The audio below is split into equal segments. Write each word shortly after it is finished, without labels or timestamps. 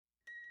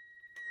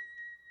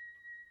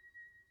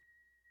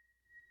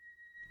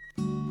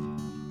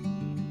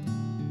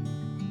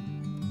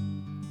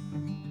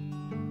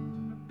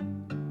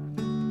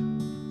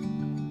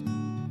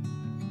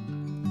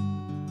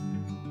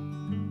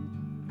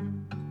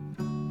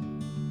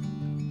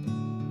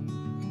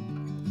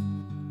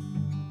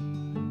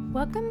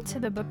Welcome to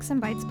the Books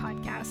and Bites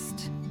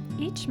podcast.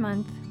 Each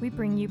month, we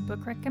bring you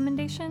book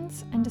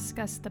recommendations and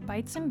discuss the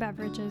bites and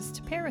beverages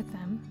to pair with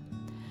them.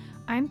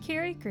 I'm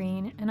Carrie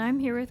Green, and I'm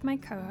here with my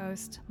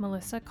co-host,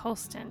 Melissa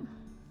Colston.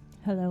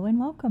 Hello and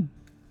welcome.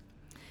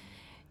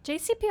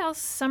 JCPL's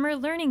summer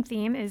learning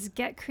theme is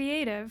Get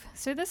Creative,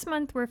 so this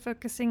month we're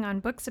focusing on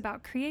books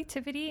about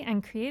creativity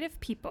and creative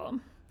people.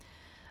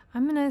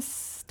 I'm going to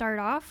start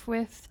off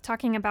with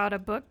talking about a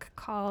book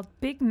called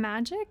Big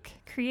Magic: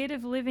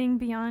 Creative Living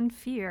Beyond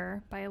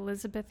Fear by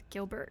Elizabeth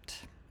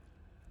Gilbert.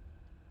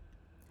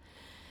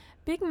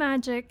 Big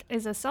Magic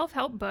is a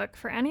self-help book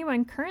for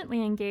anyone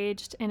currently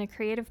engaged in a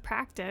creative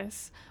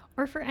practice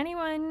or for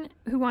anyone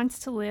who wants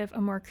to live a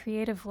more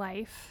creative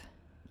life.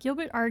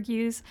 Gilbert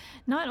argues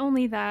not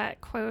only that,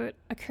 quote,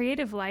 a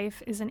creative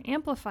life is an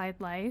amplified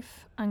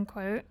life,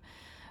 unquote,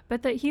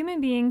 but that human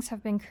beings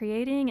have been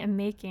creating and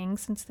making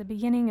since the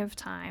beginning of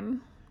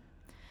time.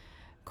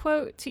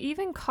 Quote, to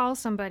even call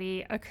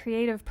somebody a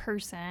creative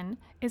person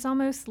is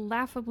almost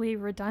laughably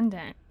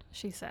redundant,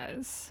 she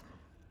says.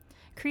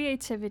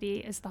 Creativity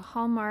is the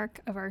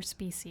hallmark of our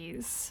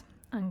species,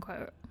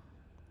 unquote.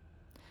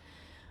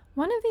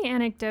 One of the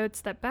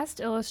anecdotes that best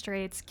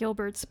illustrates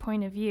Gilbert's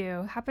point of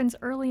view happens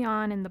early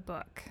on in the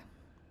book.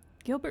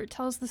 Gilbert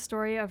tells the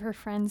story of her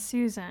friend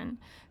Susan,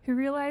 who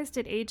realized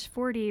at age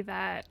 40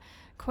 that,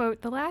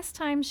 quote, the last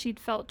time she'd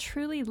felt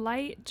truly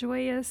light,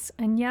 joyous,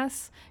 and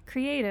yes,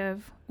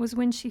 creative was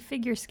when she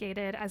figure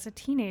skated as a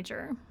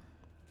teenager.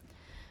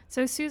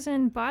 So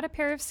Susan bought a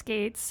pair of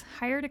skates,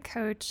 hired a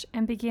coach,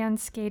 and began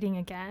skating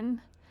again.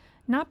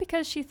 Not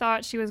because she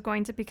thought she was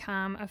going to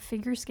become a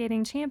figure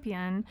skating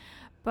champion,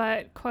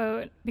 but,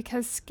 quote,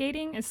 because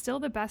skating is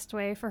still the best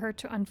way for her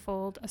to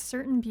unfold a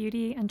certain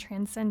beauty and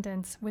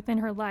transcendence within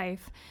her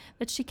life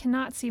that she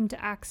cannot seem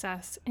to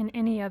access in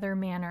any other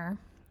manner,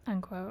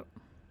 unquote.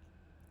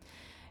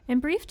 In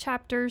brief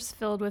chapters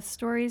filled with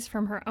stories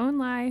from her own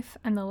life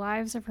and the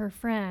lives of her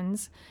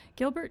friends,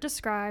 Gilbert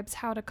describes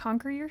how to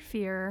conquer your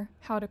fear,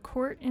 how to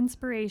court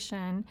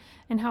inspiration,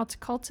 and how to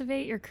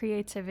cultivate your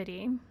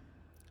creativity.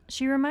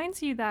 She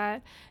reminds you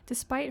that,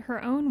 despite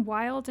her own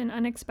wild and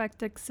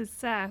unexpected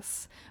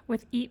success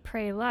with Eat,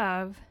 Pray,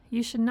 Love,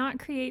 you should not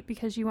create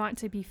because you want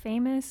to be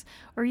famous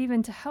or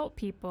even to help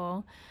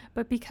people,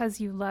 but because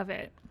you love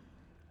it.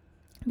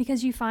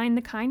 Because you find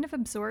the kind of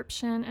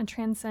absorption and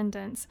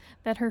transcendence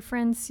that her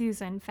friend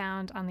Susan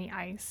found on the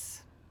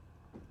ice.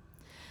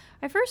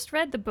 I first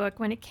read the book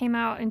when it came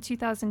out in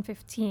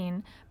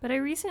 2015, but I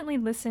recently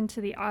listened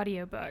to the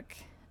audiobook,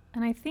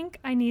 and I think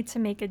I need to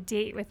make a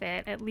date with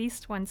it at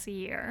least once a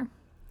year.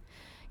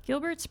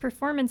 Gilbert's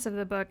performance of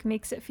the book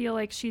makes it feel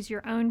like she's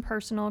your own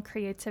personal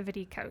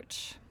creativity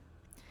coach.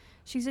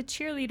 She's a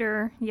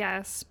cheerleader,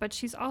 yes, but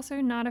she's also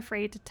not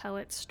afraid to tell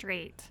it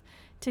straight,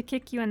 to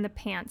kick you in the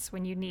pants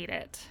when you need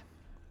it.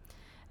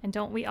 And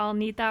don't we all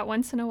need that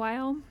once in a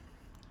while?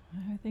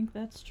 I think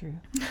that's true.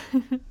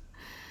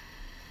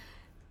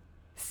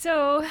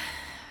 So,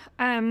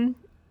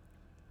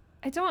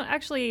 I don't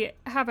actually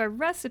have a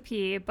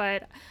recipe,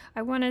 but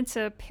I wanted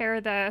to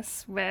pair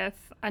this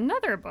with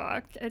another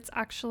book. It's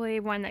actually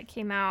one that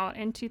came out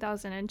in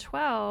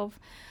 2012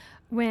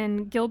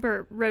 when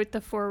Gilbert wrote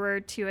the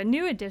foreword to a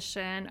new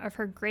edition of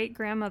her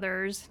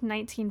great-grandmother's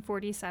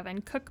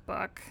 1947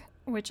 cookbook,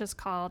 which is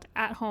called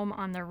At Home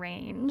on the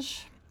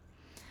Range.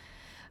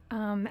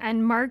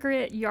 And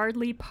Margaret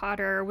Yardley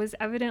Potter was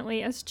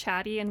evidently as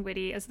chatty and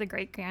witty as the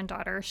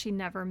great-granddaughter she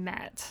never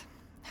met.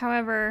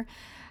 However,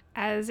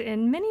 as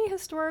in many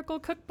historical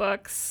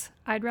cookbooks,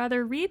 I'd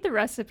rather read the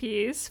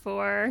recipes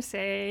for,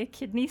 say,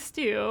 kidney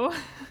stew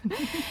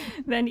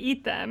than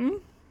eat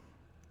them.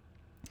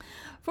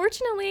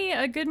 Fortunately,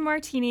 a good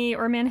martini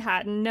or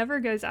Manhattan never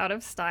goes out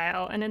of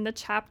style, and in the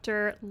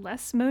chapter,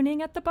 Less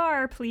Moaning at the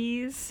Bar,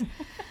 Please.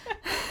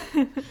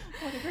 What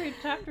a great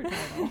chapter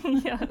title.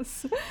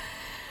 Yes.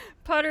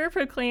 Potter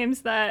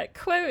proclaims that,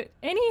 quote,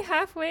 any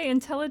halfway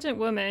intelligent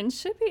woman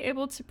should be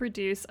able to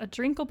produce a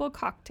drinkable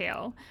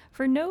cocktail,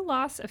 for no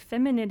loss of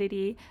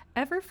femininity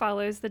ever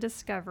follows the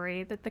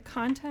discovery that the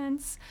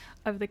contents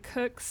of the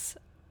cook's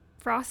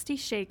frosty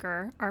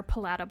shaker are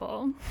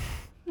palatable.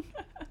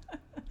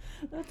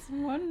 That's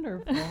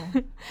wonderful.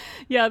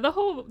 Yeah, the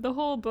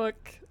whole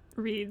book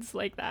reads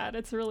like that.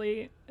 It's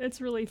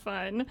really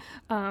fun.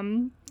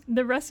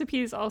 The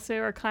recipes also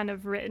are kind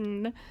of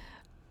written,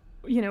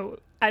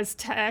 as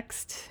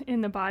text in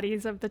the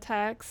bodies of the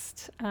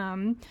text.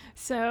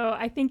 So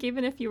I think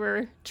even if you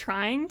were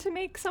trying to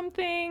make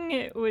something,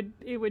 it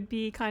would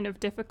be kind of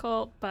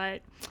difficult,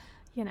 but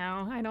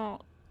I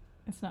don't.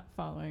 It's not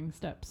following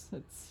steps.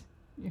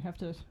 You have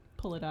to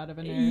pull it out of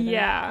a narrative.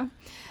 Yeah.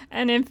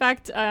 And in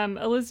fact,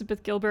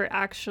 Elizabeth Gilbert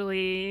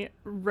actually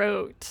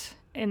wrote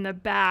in the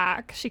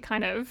back, she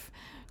kind of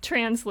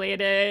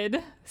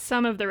translated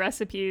some of the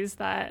recipes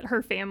that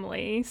her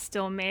family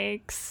still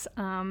makes.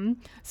 So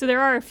there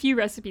are a few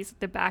recipes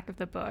at the back of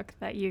the book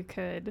that you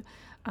could,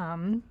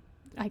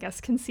 I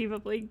guess,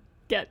 conceivably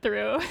get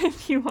through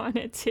if you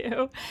wanted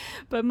to.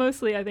 But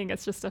mostly I think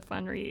it's just a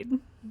fun read.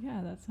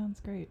 Yeah, that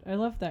sounds great. I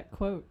love that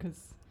quote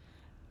because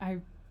I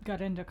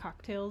got into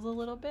cocktails a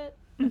little bit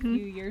a Mhm.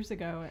 few years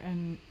ago,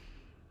 and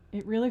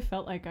it really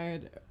felt like I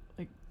had,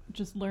 like,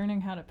 just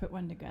learning how to put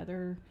one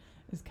together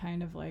is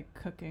kind of like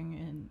cooking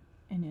in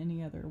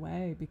any other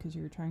way, because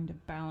you're trying to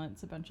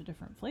balance a bunch of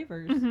different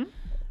flavors. Mhm.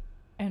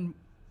 And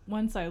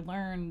once I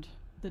learned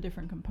the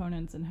different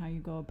components and how you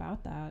go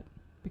about that,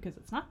 because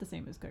it's not the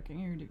same as cooking,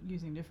 you're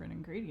using different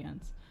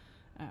ingredients,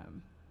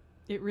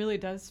 it really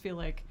does feel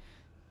like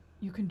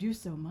you can do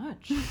so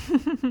much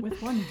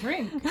with one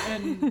drink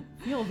and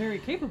feel very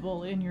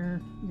capable in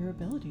your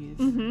abilities.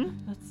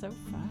 Mhm. That's so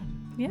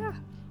fun. Yeah,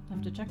 I'll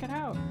have to check it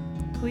out.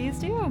 please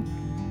do.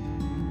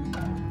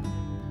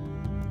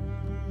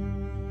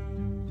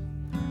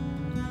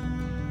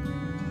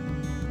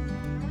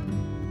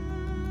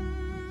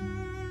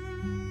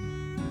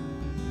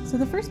 So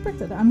the first book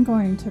that I'm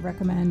going to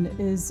recommend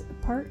is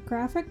part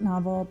graphic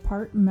novel,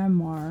 part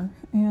memoir,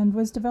 and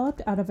was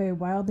developed out of a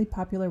wildly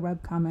popular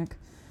webcomic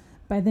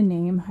by the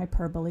name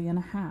Hyperbole and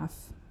a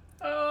Half.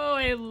 Oh,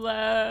 I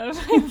love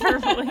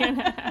Hyperbole and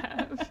a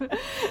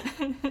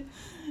Half.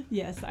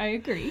 Yes, I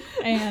agree.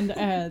 And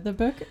the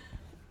book,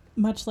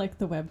 much like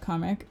the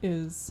webcomic,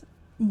 is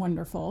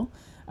wonderful.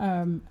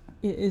 It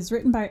is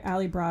written by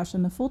Ali Brosh,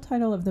 and the full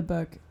title of the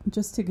book,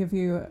 just to give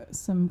you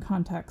some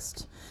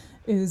context,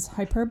 is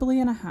Hyperbole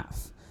and a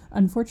Half: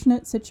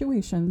 Unfortunate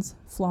Situations,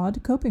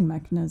 Flawed Coping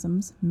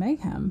Mechanisms,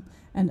 Mayhem,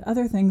 and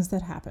Other Things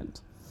That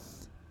Happened.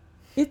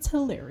 It's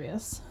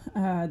hilarious.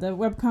 The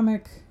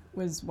webcomic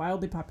was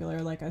wildly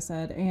popular, like I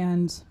said,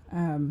 and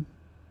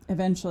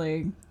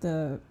eventually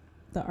the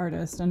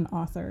artist and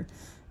author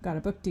got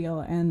a book deal,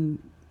 and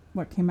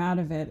what came out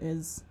of it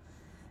is,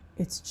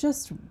 it's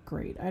just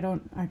great.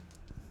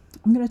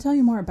 I'm going to tell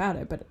you more about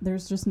it, but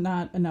there's just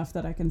not enough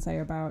that I can say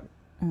about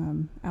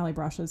Ali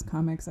Brosh's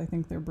comics. I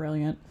think they're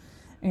brilliant,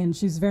 and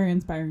she's very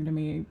inspiring to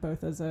me,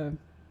 both as a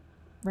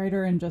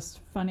writer and just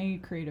funny,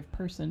 creative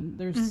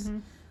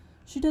person.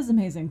 She does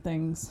amazing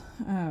things.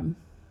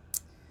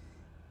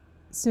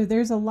 So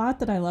there's a lot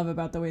that I love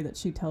about the way that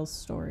she tells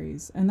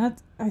stories, and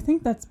I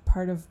think that's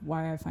part of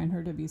why I find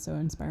her to be so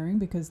inspiring,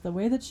 because the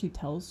way that she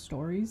tells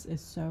stories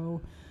is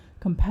so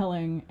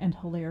compelling and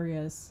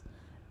hilarious,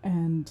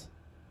 and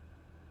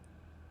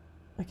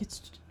like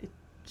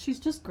she's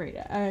just great.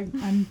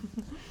 I'm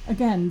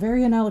again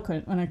very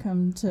ineloquent when I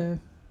come to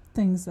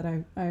things that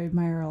I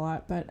admire a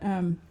lot, but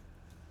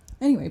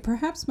anyway,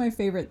 perhaps my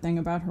favorite thing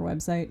about her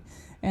website,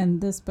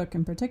 and this book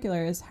in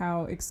particular, is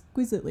how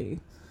exquisitely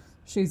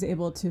she's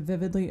able to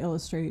vividly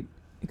illustrate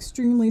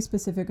extremely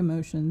specific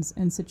emotions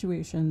and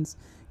situations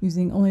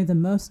using only the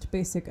most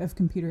basic of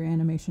computer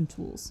animation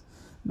tools,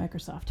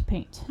 Microsoft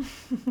Paint.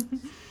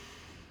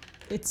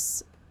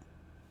 It's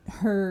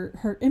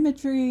her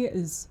imagery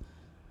is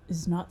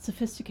not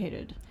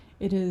sophisticated.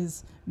 It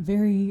is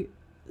very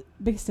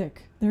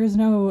basic. There is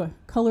no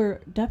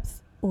color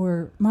depth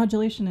or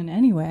modulation in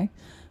any way,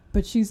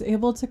 but she's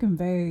able to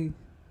convey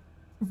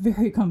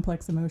very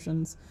complex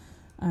emotions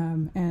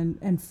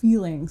and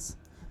feelings.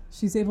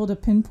 She's able to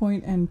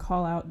pinpoint and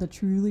call out the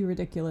truly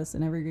ridiculous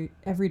in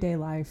everyday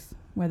life,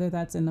 whether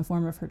that's in the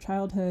form of her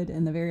childhood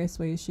and the various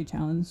ways she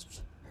challenged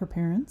her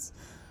parents,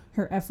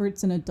 her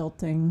efforts in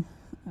adulting,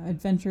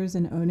 adventures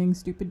in owning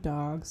stupid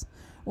dogs,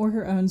 or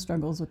her own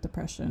struggles with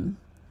depression.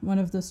 One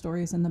of the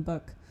stories in the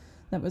book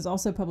that was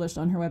also published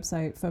on her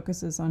website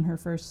focuses on her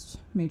first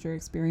major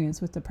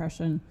experience with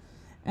depression,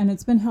 and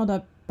it's been held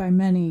up by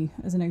many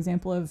as an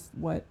example of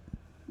a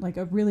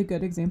really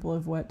good example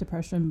of what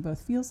depression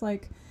both feels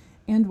like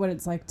and what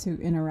it's like to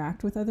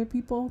interact with other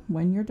people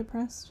when you're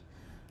depressed.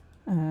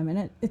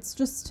 And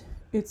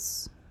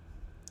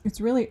it's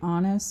really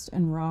honest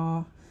and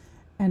raw,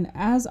 and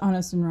as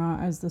honest and raw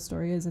as the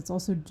story is, it's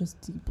also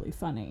just deeply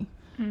funny.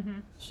 Mm-hmm.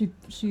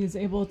 She is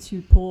able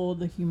to pull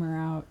the humor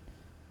out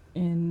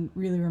in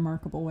really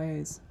remarkable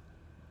ways.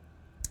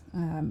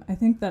 I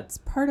think that's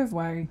part of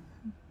why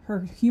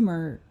her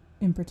humor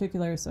in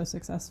particular is so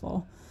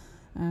successful.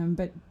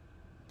 But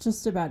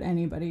just about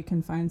anybody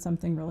can find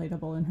something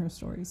relatable in her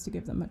stories to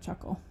give them a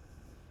chuckle.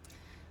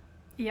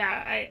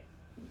 Yeah,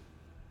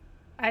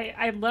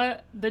 I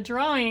love the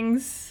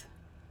drawings.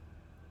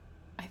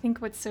 I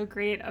think what's so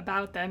great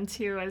about them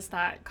too is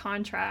that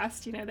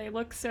contrast. You know, they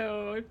look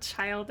so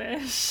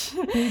childish.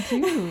 They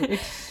do.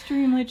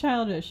 Extremely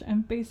childish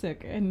and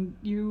basic, and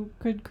you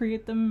could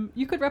create them,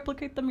 you could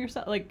replicate them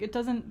yourself. Like, it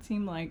doesn't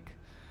seem like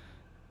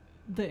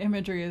the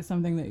imagery is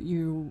something that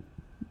you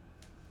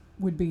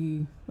would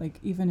be, like,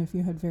 even if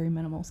you had very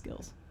minimal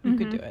skills, you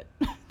could do it.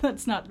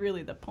 That's not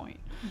really the point.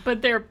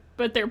 But they're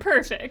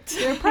perfect.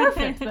 They're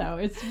perfect, though.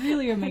 It's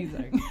really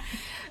amazing.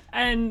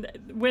 And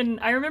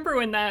I remember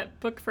when that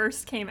book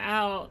first came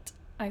out,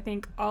 I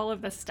think all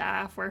of the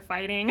staff were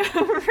fighting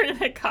over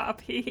the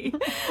copy.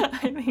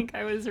 I think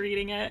I was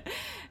reading it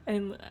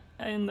in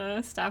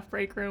the staff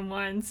break room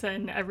once,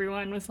 and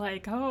everyone was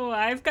like, "Oh,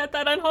 I've got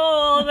that on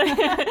hold."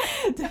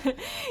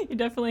 You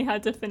definitely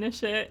had to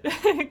finish it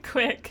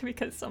quick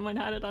because someone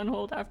had it on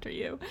hold after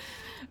you.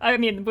 I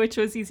mean, which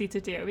was easy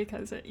to do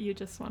because you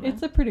just want to...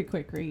 It's a pretty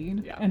quick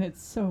read, yeah. And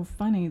it's so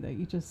funny that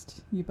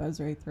you buzz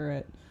right through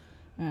it.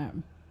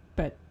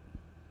 But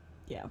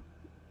yeah,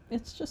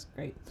 it's just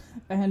great.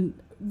 And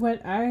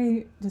what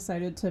I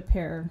decided to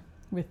pair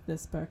with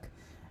this book,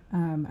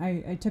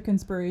 I took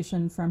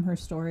inspiration from her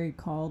story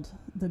called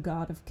The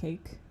God of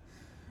Cake,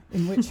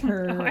 in which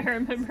her... Oh, I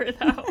remember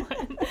that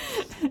one.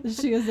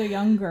 She is a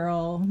young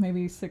girl,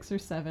 maybe 6 or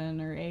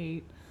 7 or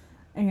 8,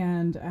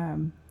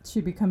 and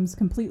she becomes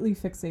completely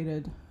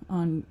fixated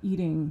on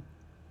eating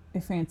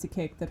a fancy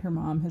cake that her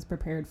mom has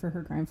prepared for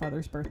her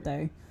grandfather's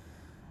birthday.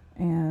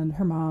 And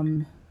her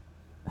mom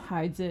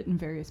hides it in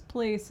various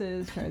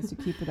places, tries to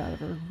keep it out of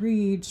her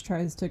reach,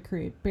 tries to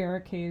create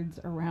barricades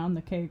around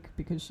the cake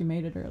because she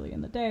made it early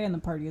in the day and the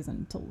party isn't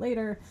until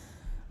later.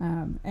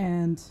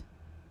 And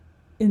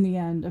in the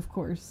end, of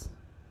course,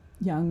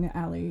 young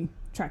Allie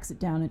tracks it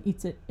down and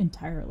eats it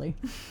entirely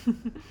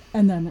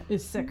and then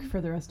is sick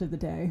for the rest of the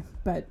day,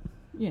 but,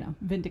 you know,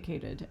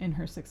 vindicated in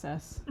her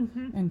success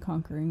in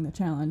conquering the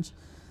challenge.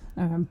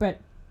 But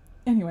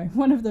anyway,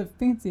 one of the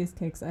fanciest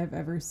cakes I've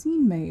ever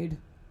seen made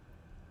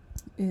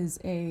is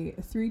a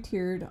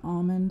 3-tiered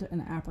almond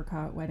and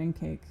apricot wedding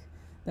cake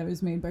that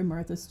was made by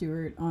Martha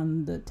Stewart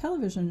on the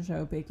television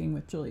show Baking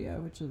with Julia,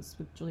 which is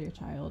with Julia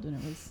Child,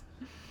 and it was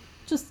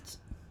just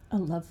a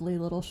lovely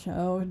little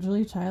show.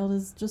 Julia Child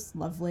is just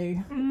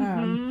lovely.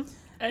 And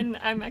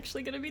I'm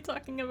actually going to be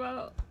talking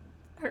about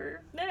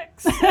her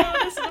next, so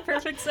this is a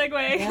perfect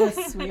segue.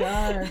 Yes, we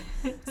are.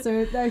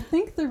 So I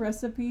think the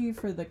recipe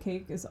for the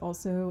cake is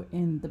also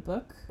in the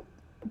book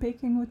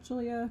Baking with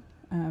Julia,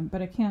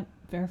 but I can't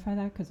verify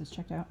that because it's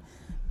checked out.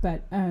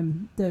 But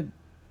the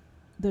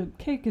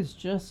cake is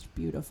just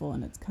beautiful,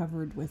 and it's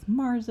covered with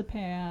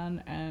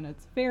marzipan, and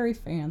it's very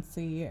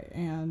fancy,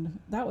 and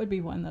that would be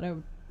one that I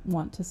would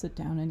want to sit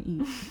down and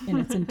eat in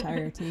its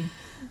entirety.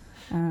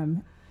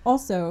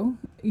 Also,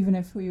 even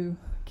if you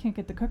can't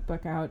get the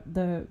cookbook out,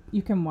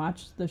 you can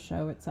watch the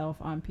show itself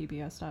on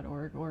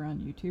pbs.org or on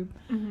YouTube.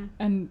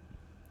 And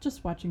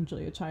just watching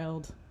Julia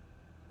Child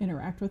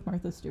interact with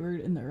Martha Stewart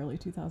in the early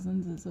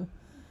 2000s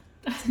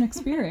it's an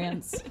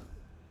experience.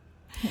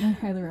 And I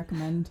highly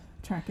recommend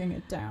tracking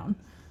it down.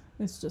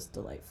 It's just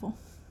delightful.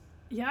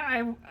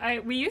 Yeah,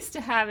 we used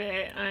to have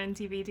it on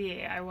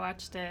DVD. I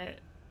watched it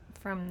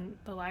from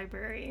the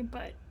library,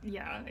 but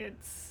yeah,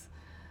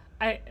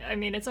 I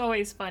mean, it's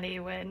always funny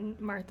when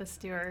Martha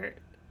Stewart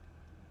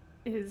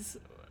is,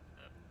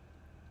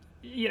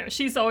 you know,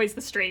 she's always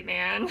the straight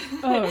man.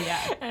 Oh,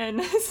 yeah.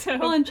 And so...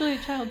 Well, and Julia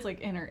Child's, like,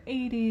 in her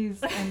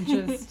 80s and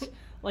just,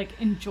 like,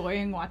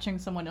 enjoying watching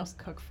someone else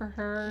cook for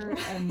her.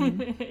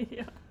 And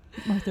yeah.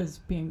 Martha's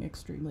being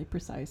extremely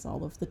precise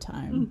all of the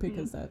time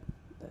because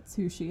that's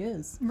who she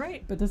is.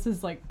 Right. But this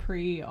is, like,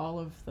 pre all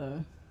of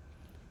the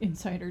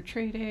insider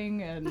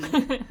trading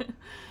and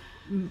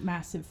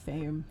massive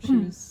fame. She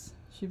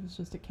was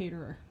just a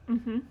caterer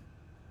and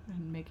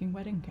making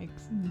wedding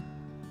cakes. And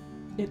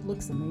it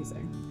looks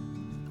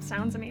amazing.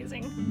 Sounds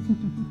amazing.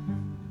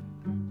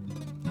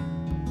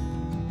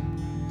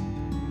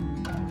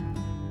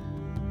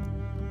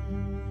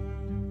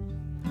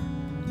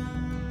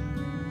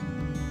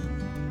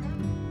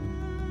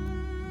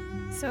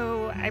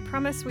 So I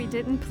promise we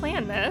didn't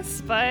plan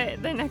this,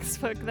 but the next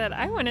book that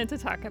I wanted to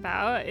talk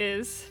about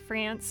is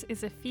France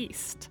is a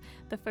Feast,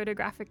 The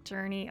Photographic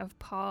Journey of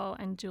Paul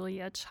and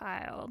Julia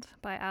Child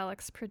by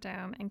Alex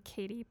Prudhomme and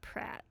Katie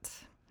Pratt.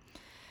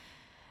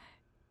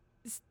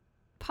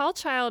 Paul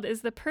Child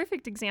is the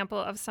perfect example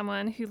of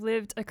someone who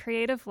lived a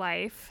creative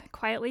life,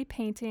 quietly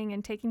painting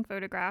and taking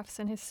photographs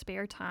in his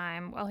spare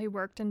time while he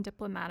worked in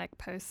diplomatic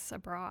posts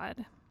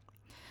abroad.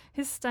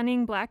 His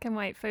stunning black and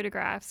white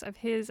photographs of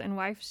his and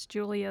wife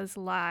Julia's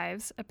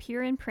lives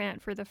appear in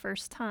print for the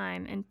first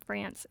time in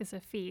France is a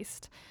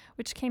Feast,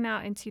 which came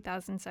out in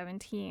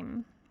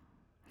 2017.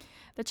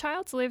 The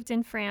Childs lived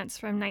in France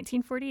from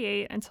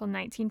 1948 until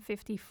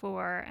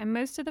 1954, and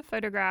most of the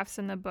photographs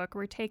in the book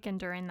were taken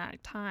during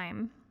that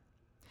time.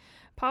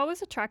 Paul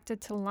was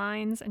attracted to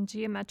lines and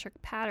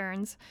geometric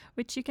patterns,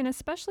 which you can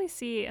especially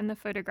see in the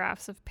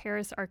photographs of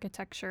Paris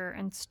architecture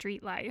and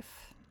street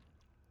life.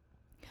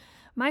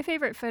 My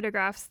favorite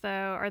photographs, though,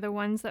 are the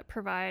ones that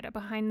provide a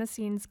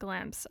behind-the-scenes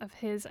glimpse of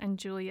his and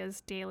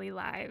Julia's daily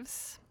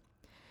lives.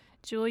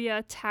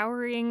 Julia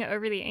towering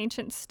over the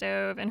ancient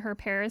stove in her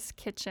Paris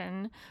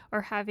kitchen,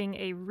 or having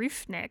a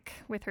roofnik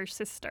with her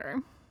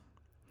sister.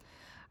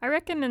 I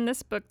recommend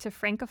this book to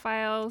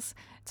Francophiles,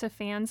 to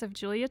fans of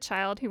Julia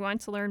Child who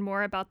want to learn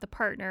more about the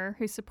partner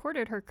who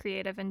supported her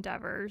creative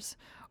endeavors,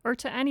 or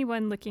to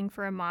anyone looking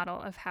for a model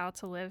of how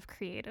to live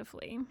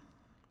creatively.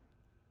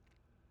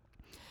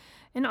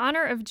 In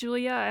honor of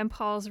Julia and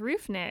Paul's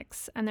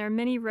roofniks and their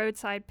many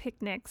roadside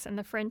picnics in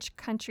the French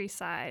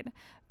countryside,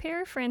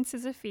 pair France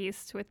is a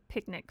Feast with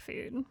picnic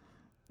food.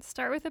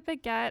 Start with a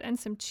baguette and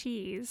some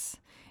cheese.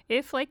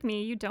 If, like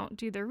me, you don't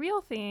do the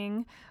real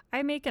thing,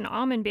 I make an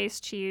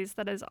almond-based cheese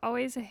that is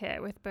always a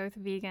hit with both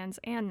vegans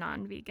and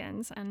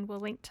non-vegans, and we'll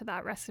link to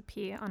that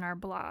recipe on our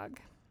blog.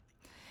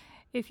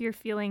 If you're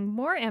feeling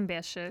more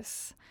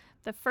ambitious,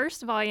 the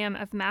first volume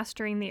of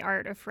Mastering the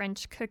Art of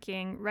French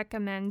Cooking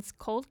recommends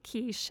cold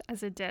quiche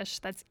as a dish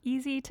that's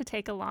easy to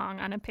take along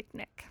on a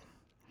picnic.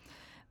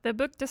 The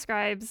book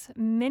describes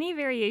many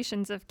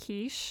variations of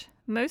quiche,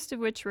 most of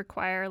which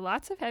require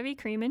lots of heavy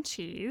cream and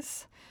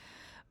cheese.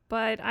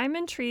 But I'm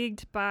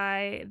intrigued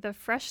by the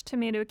fresh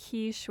tomato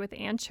quiche with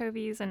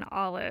anchovies and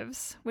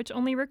olives, which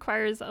only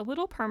requires a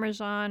little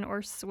Parmesan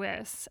or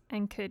Swiss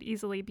and could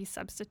easily be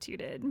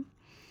substituted.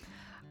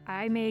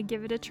 I may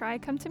give it a try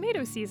come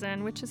tomato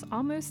season, which is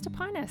almost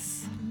upon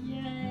us.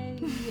 Yay!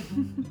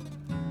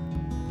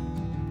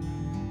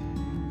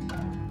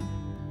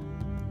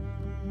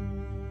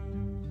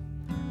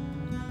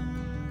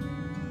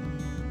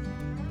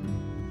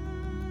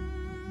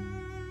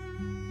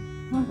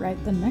 All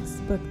right, the next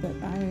book that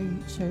I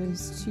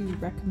chose to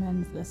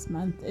recommend this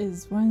month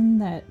is one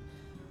that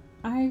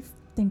I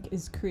think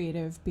is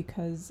creative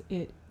because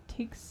it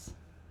takes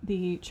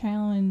the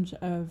challenge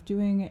of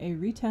doing a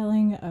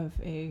retelling of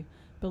a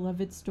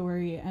beloved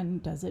story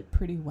and does it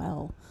pretty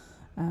well.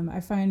 I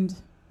find,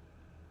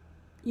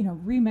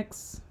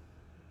 remix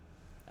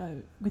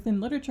within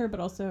literature,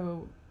 but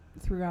also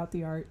throughout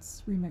the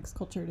arts, remix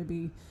culture to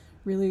be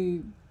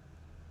really,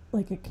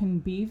 it can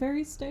be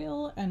very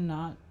stale and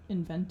not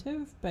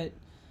inventive, but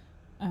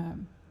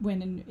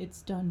when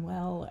it's done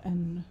well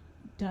and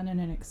done in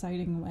an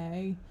exciting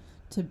way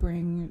to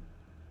bring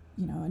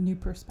a new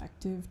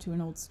perspective to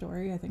an old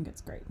story, I think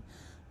it's great.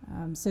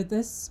 So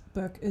this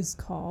book is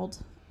called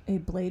A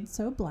Blade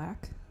So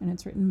Black, and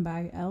it's written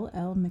by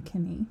L.L.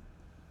 McKinney.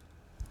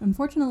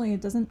 Unfortunately,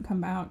 it doesn't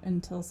come out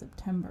until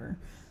September,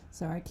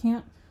 so I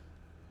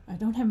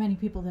don't have many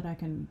people that I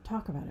can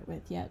talk about it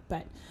with yet,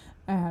 but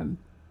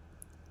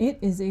it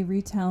is a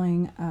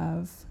retelling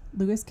of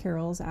Lewis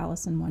Carroll's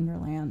Alice in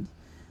Wonderland.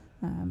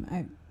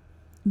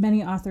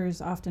 Many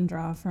authors often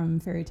draw from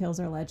fairy tales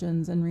or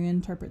legends and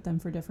reinterpret them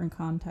for different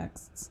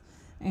contexts,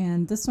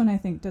 and this one I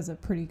think does a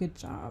pretty good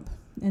job.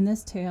 In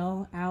this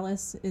tale,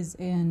 Alice is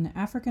an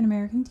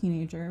African-American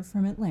teenager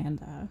from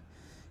Atlanta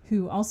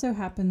who also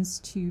happens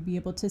to be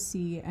able to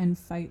see and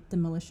fight the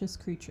malicious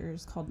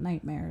creatures called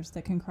nightmares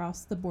that can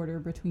cross the border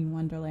between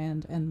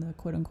Wonderland and the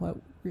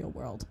quote-unquote real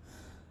world.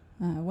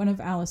 One of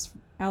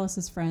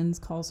Alice's friends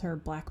calls her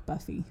Black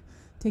Buffy,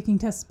 taking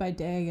tests by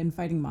day and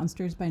fighting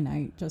monsters by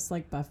night, just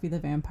like Buffy the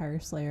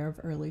Vampire Slayer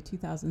of early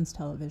 2000s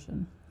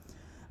television.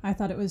 I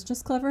thought it was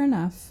just clever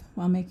enough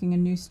while making a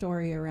new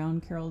story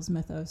around Carroll's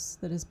mythos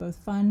that is both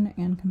fun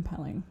and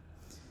compelling.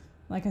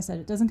 Like I said,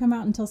 it doesn't come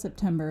out until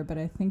September, but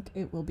I think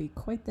it will be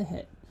quite the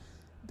hit.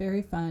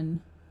 Very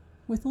fun,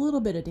 with a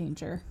little bit of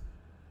danger.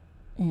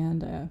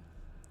 And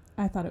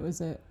I thought it was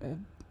a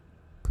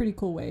pretty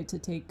cool way to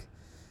take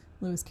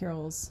Lewis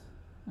Carroll's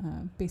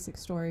basic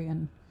story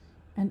and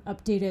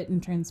update it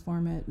and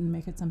transform it and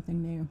make it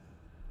something new.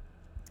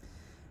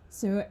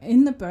 So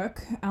in the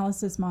book,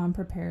 Alice's mom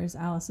prepares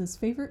Alice's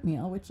favorite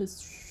meal, which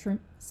is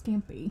shrimp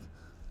scampi.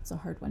 It's a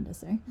hard one to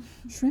say.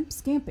 Shrimp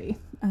scampi.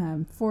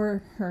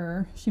 For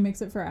her, she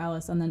makes it for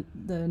Alice on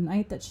the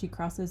night that she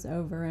crosses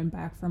over and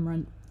back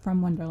from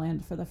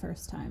Wonderland for the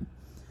first time.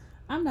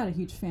 I'm not a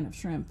huge fan of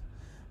shrimp,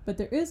 but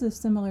there is a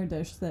similar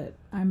dish that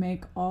I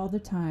make all the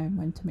time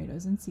when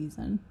tomatoes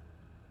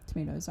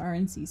are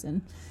in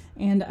season,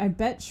 and I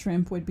bet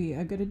shrimp would be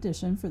a good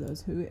addition for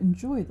those who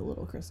enjoy the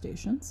little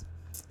crustaceans.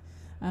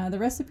 The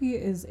recipe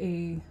is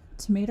a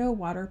tomato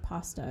water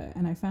pasta,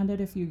 and I found it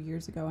a few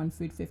years ago on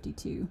Food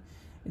 52.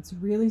 It's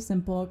really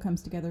simple,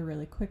 comes together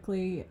really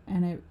quickly,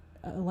 and it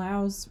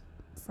allows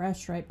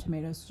fresh, ripe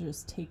tomatoes to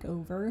just take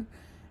over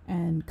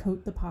and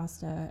coat the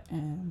pasta,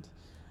 and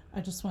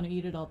I just want to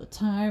eat it all the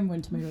time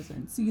when tomatoes are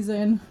in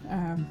season.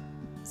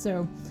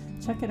 So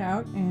check it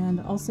out, and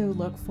also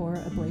look for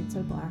A Blade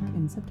So Black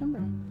in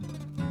September.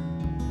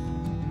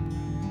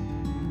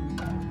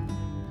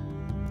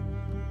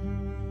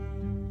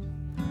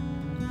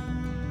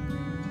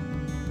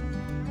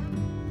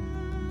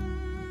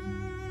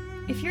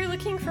 If you're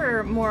looking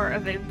for more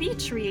of a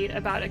beach read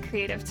about a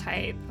creative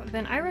type,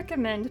 then I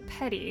recommend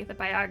Petty, the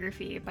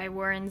biography by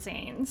Warren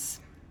Zanes.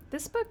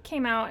 This book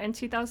came out in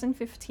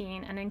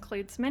 2015 and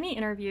includes many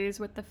interviews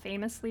with the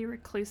famously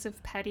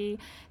reclusive Petty,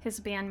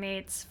 his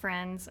bandmates,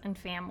 friends, and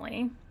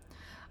family.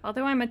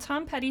 Although I'm a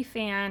Tom Petty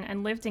fan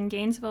and lived in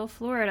Gainesville,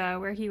 Florida,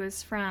 where he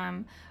was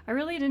from, I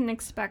really didn't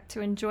expect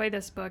to enjoy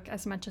this book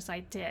as much as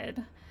I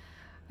did.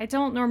 I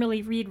don't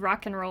normally read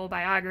rock and roll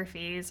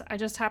biographies. I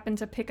just happened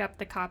to pick up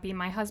the copy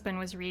my husband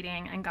was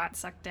reading and got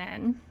sucked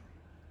in.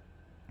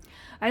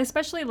 I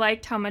especially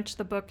liked how much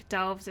the book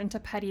delves into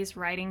Petty's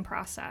writing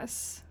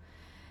process.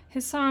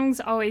 His songs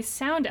always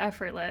sound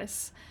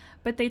effortless,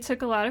 but they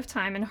took a lot of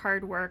time and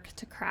hard work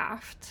to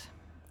craft.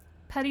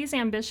 Petty's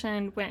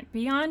ambition went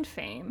beyond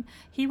fame.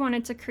 He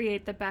wanted to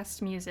create the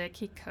best music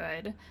he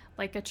could,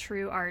 like a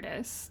true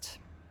artist.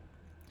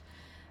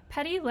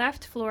 Petty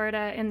left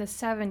Florida in the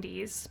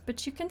 70s,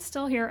 but you can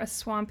still hear a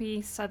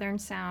swampy southern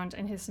sound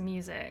in his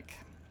music.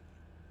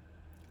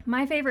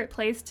 My favorite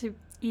place to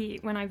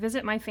eat when I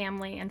visit my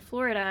family in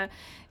Florida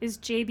is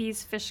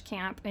JB's Fish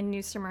Camp in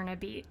New Smyrna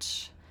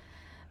Beach.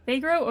 They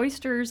grow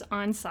oysters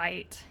on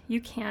site.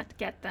 You can't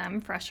get them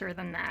fresher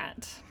than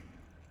that.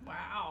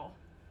 Wow.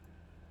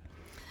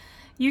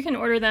 You can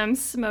order them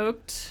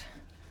smoked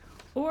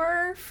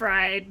or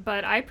fried,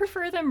 but I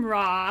prefer them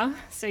raw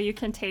so you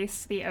can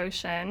taste the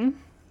ocean.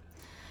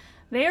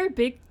 They are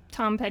big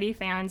Tom Petty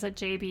fans at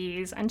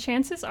JB's, and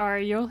chances are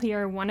you'll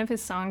hear one of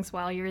his songs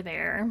while you're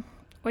there.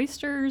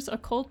 Oysters, a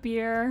cold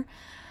beer,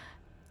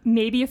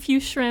 maybe a few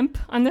shrimp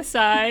on the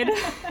side,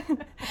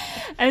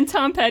 and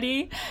Tom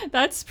Petty.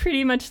 That's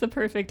pretty much the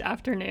perfect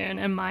afternoon,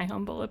 in my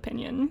humble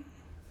opinion.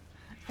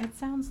 It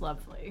sounds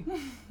lovely.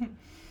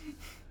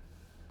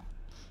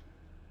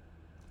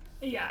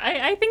 Yeah,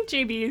 I think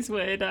JB's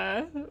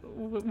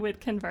would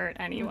convert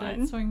anyone. Would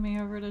that swing me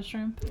over to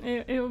shrimp?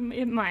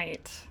 It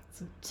might.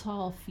 It's a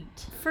tall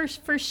feat.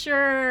 For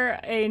sure,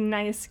 a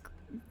nice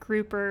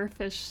grouper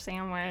fish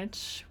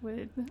sandwich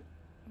would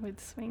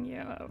swing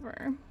you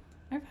over.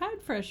 I've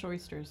had fresh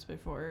oysters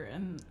before,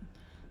 and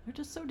they're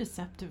just so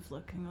deceptive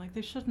looking. Like,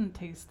 they shouldn't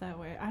taste that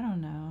way. I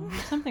don't know.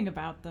 There's something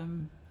about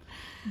them.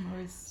 I'm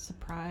always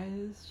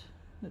surprised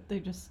that they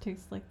just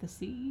taste like the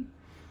sea.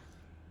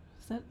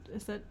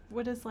 Is that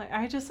what is like?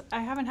 I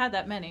haven't had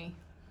that many.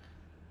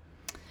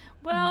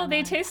 Well,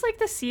 they taste like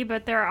the sea,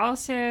 but they're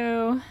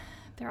also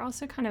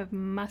kind of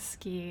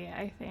musky,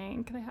 I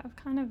think. They have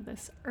kind of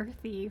this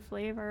earthy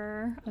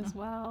flavor as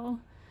well.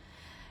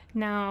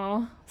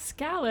 Now,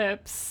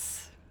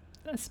 scallops,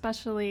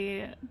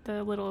 especially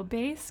the little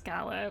bay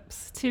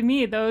scallops, to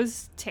me,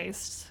 those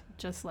taste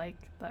just like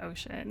the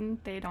ocean.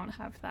 They don't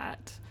have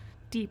that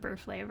deeper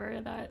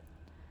flavor that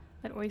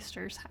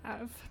oysters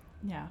have.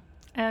 Yeah.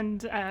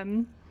 And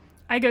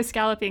I go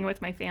scalloping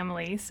with my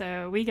family,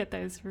 so we get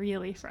those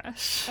really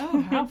fresh.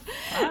 Oh, how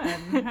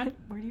fun.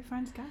 Where do you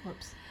find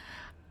scallops?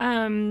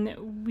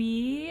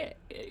 We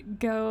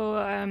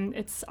go,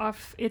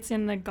 it's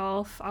in the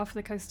Gulf off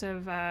the coast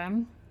of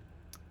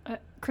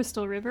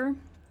Crystal River.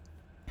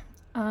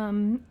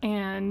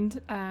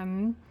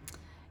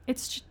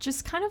 It's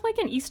just kind of like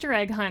an Easter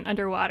egg hunt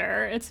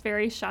underwater. It's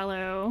very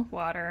shallow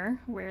water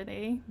where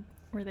they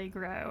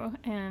grow,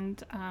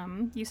 and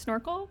you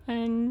snorkel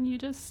and you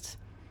just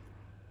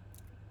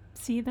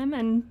see them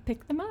and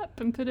pick them up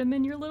and put them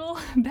in your little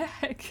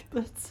bag.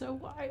 That's so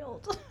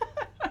wild.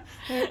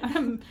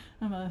 I'm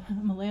a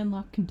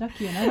landlocked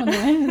Kentuckian. I don't know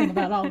anything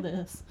about all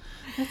this.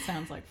 That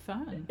sounds like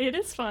fun. It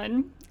is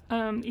fun.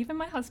 Even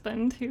my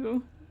husband,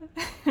 who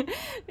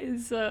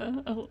is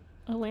a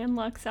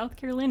landlocked South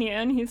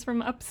Carolinian, he's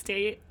from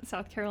upstate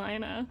South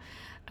Carolina.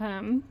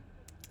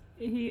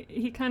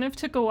 He kind of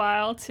took a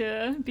while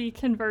to be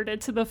converted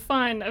to the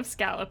fun of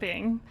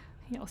scalloping.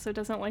 He also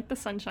doesn't like the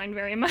sunshine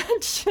very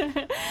much.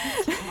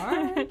 It's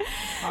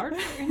hard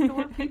for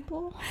indoor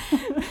people.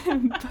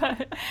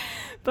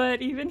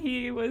 but even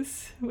he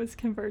was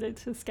converted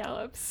to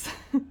scallops,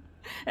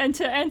 and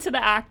to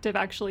the act of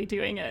actually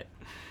doing it.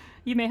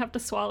 You may have to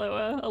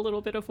swallow a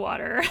little bit of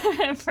water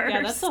first.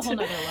 Yeah, that's a whole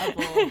nother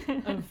level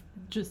of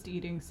just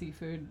eating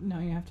seafood. No,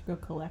 you have to go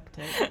collect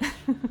it.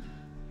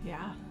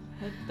 Yeah.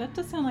 That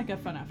does sound like a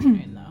fun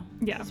afternoon, though.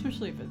 Yeah.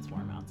 Especially if it's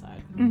warm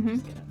outside. Mm-hmm.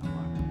 Just get in the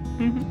water.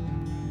 Mm-hmm.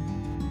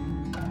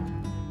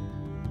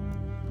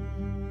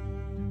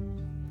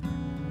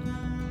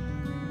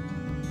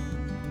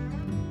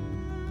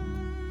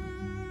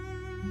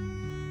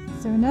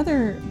 So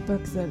another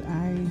book that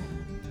I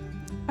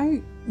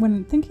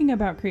when thinking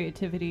about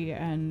creativity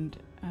and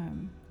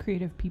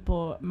creative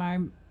people, my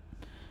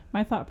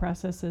thought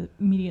process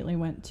immediately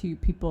went to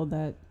people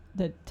that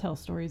tell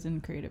stories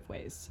in creative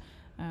ways.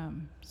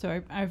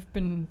 So I've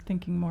been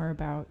thinking more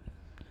about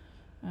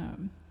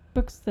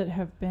books that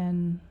have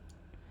been,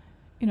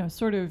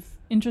 sort of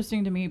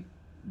interesting to me,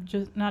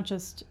 just not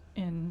just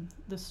in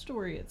the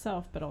story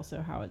itself, but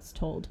also how it's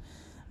told.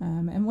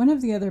 And one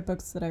of the other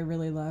books that I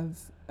really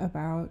love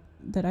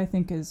that I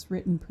think is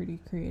written pretty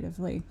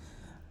creatively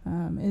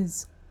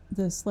is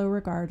The Slow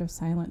Regard of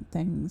Silent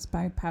Things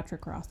by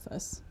Patrick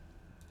Rothfuss.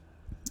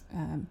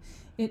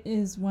 It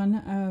is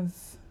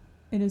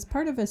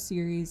part of a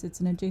series. It's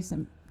an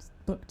adjacent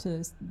book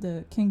to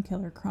the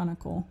Kingkiller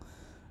Chronicle,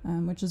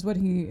 which is what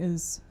he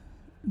is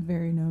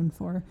very known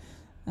for.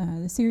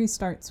 The series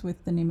starts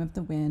with The Name of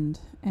the Wind,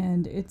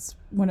 and it's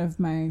one of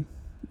my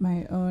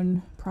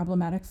own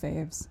problematic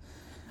faves.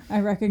 I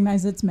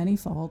recognize its many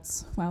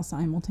faults while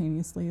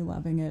simultaneously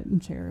loving it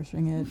and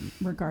cherishing it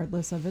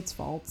regardless of its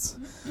faults.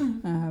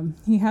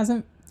 He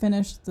hasn't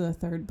finished the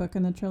third book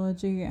in the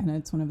trilogy, and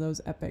it's one of those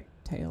epic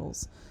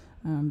tales.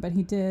 But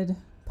he did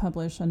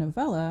publish a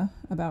novella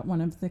about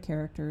one of the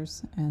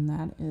characters, and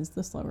that is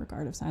The Slow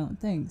Regard of Silent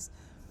Things.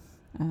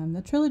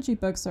 The trilogy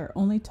books are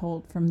only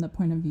told from the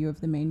point of view of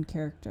the main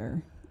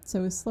character.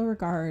 So with Slow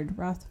Regard,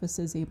 Rothfuss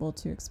is able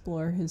to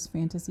explore his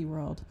fantasy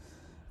world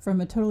from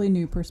a totally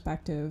new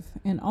perspective,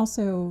 and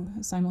also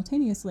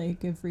simultaneously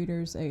give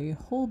readers a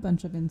whole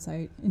bunch of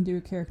insight into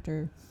a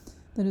character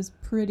that is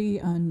pretty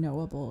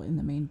unknowable in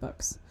the main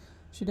books.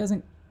 She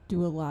doesn't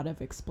do a lot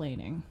of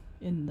explaining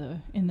in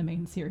the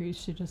main series.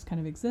 She just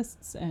kind of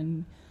exists,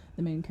 and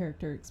the main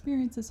character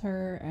experiences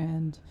her,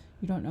 and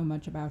you don't know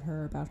much about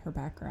her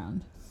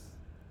background.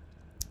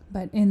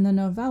 But in the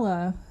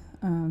novella,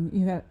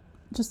 you get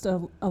just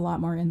a lot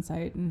more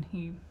insight, and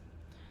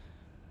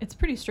it's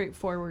pretty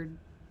straightforward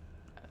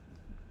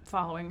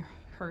following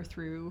her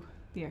through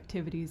the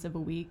activities of a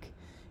week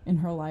in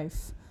her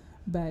life.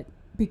 But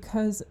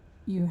because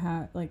you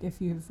have, like,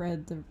 if you've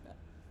read the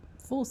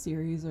full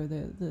series or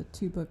the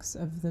 2 books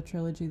of the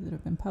trilogy that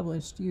have been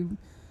published, you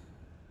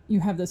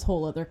have this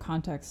whole other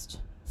context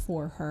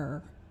for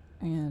her,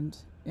 and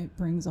it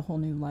brings a whole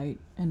new light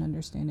and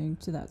understanding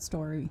to that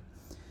story.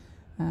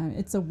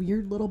 It's a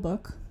weird little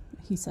book.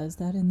 He says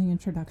that in the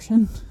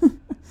introduction.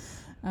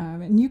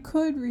 And you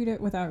could read it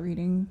without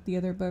reading the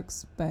other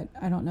books, but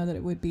I don't know that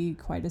it would be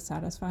quite as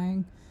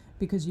satisfying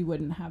because you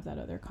wouldn't have that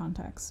other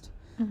context.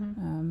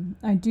 Mm-hmm.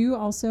 I do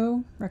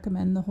also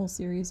recommend the whole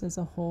series as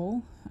a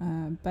whole,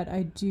 but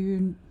I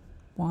do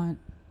want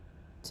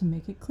to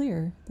make it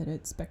clear that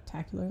it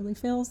spectacularly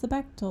fails the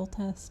Bechdel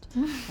test.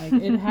 Like,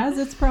 it has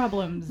its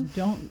problems.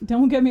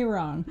 Don't get me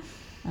wrong,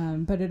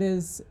 but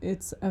it's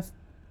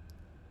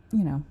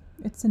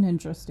an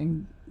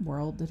interesting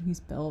world that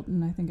he's built,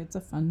 and I think it's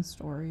a fun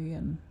story,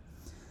 and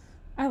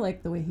I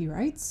like the way he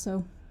writes.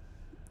 So,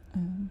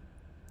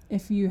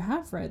 if you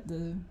have read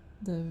the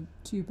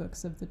 2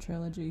 books of the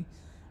trilogy,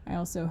 I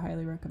also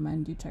highly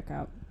recommend you check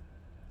out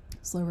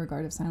Slow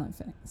Regard of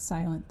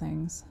Silent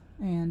Things.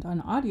 And on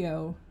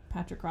audio,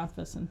 Patrick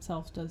Rothfuss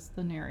himself does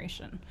the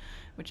narration,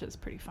 which is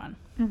pretty fun.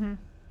 Mm-hmm.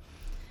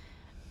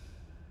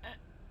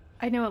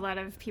 I know a lot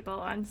of people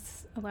a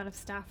lot of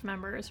staff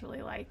members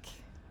really like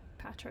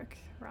Patrick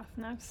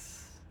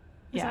Rothfuss.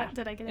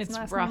 Did I get his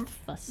last name?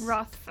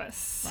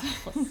 Rothfuss.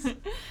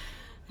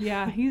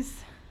 Yeah,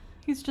 he's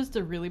just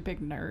a really big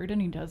nerd, and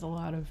he does a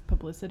lot of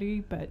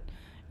publicity, but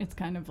it's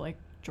kind of like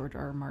George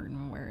R.R.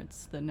 Martin, where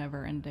it's the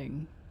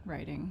never-ending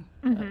writing.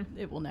 Mm-hmm.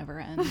 It will never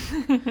end.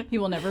 He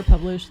will never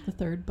publish the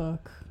 3rd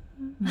book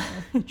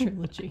of the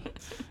trilogy,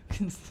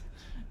 because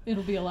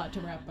it'll be a lot to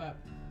wrap up.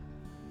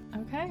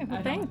 Okay,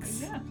 well,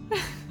 thanks. Yeah.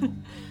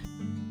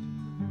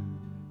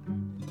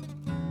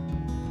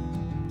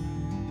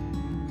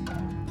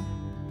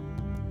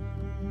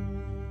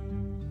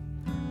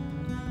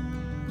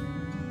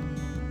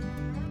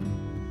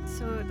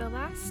 So the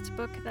last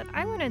book that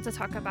I wanted to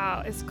talk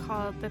about is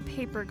called The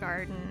Paper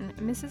Garden.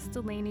 Mrs.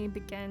 Delany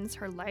Begins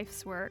Her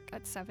Life's Work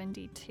at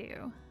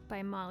 72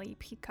 by Molly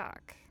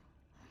Peacock.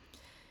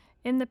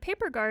 In The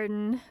Paper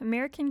Garden,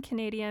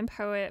 American-Canadian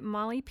poet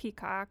Molly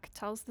Peacock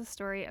tells the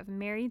story of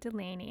Mary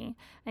Delany,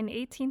 an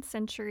 18th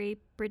century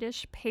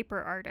British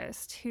paper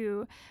artist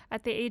who,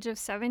 at the age of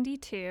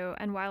 72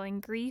 and while in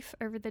grief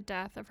over the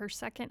death of her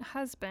second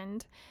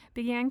husband,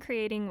 began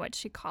creating what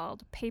she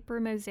called paper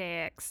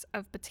mosaics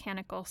of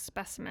botanical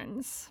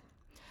specimens.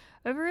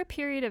 Over a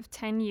period of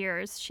 10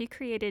 years, she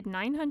created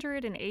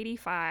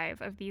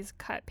 985 of these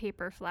cut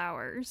paper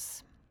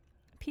flowers.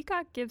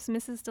 Peacock gives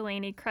Mrs.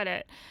 Delany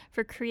credit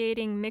for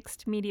creating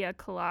mixed media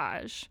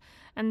collage,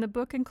 and the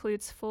book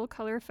includes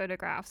full-color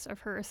photographs of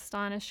her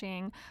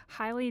astonishing,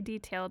 highly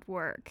detailed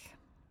work.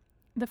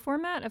 The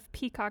format of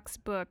Peacock's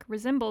book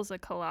resembles a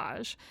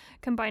collage,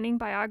 combining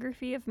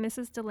biography of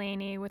Mrs.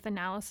 Delany with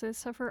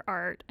analysis of her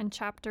art and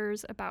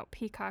chapters about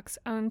Peacock's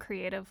own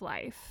creative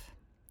life.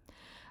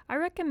 I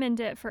recommend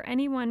it for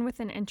anyone with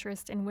an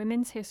interest in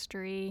women's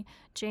history,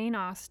 Jane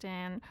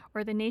Austen,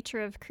 or the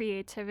nature of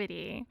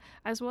creativity,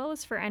 as well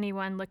as for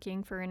anyone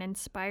looking for an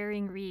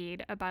inspiring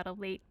read about a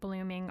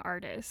late-blooming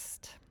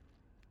artist.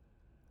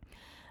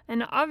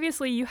 And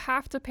obviously, you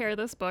have to pair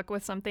this book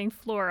with something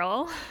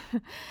floral.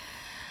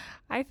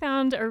 I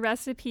found a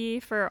recipe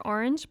for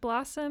orange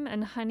blossom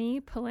and honey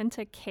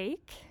polenta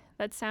cake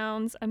that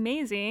sounds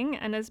amazing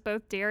and is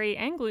both dairy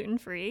and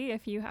gluten-free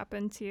if you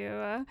happen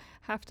to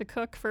have to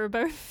cook for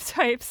both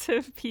types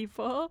of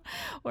people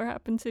or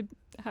happen to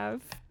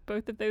have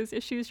both of those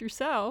issues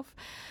yourself.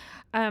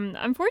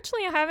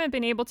 Unfortunately, I haven't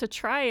been able to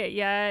try it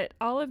yet.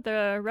 All of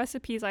the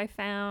recipes I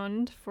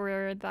found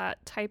for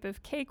that type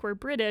of cake were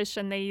British,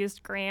 and they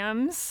used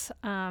grams.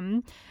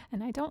 And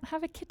I don't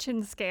have a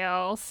kitchen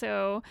scale,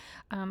 so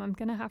I'm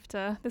going to have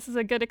to... This is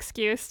a good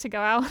excuse to go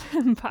out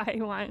and buy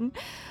one.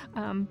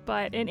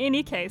 But in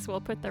any case,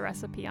 we'll put the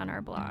recipe on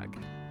our blog.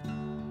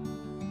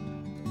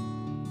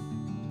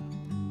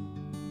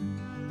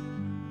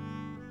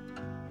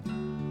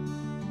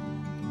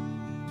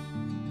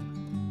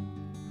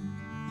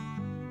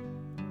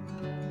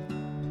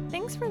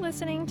 Thanks for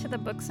listening to the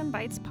Books and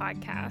Bites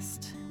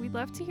podcast. We'd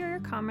love to hear your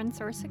comments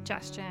or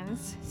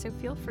suggestions, so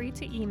feel free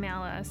to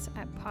email us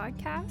at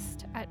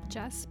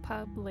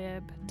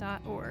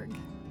podcast@jesspublib.org.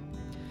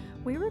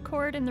 We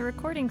record in the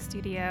recording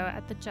studio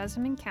at the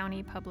Jessamine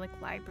County Public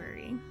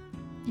Library.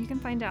 You can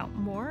find out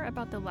more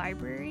about the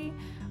library,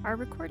 our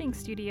recording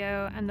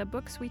studio, and the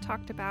books we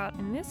talked about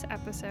in this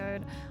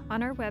episode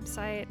on our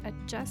website at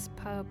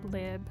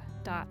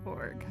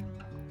jesspublib.org.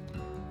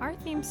 Our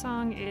theme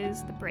song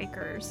is The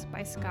Breakers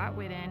by Scott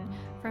Whitten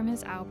from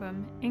his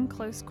album In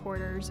Close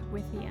Quarters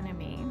with the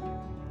Enemy.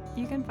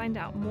 You can find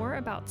out more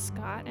about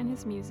Scott and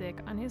his music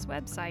on his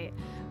website,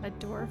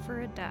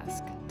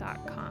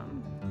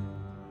 adoreforadesk.com.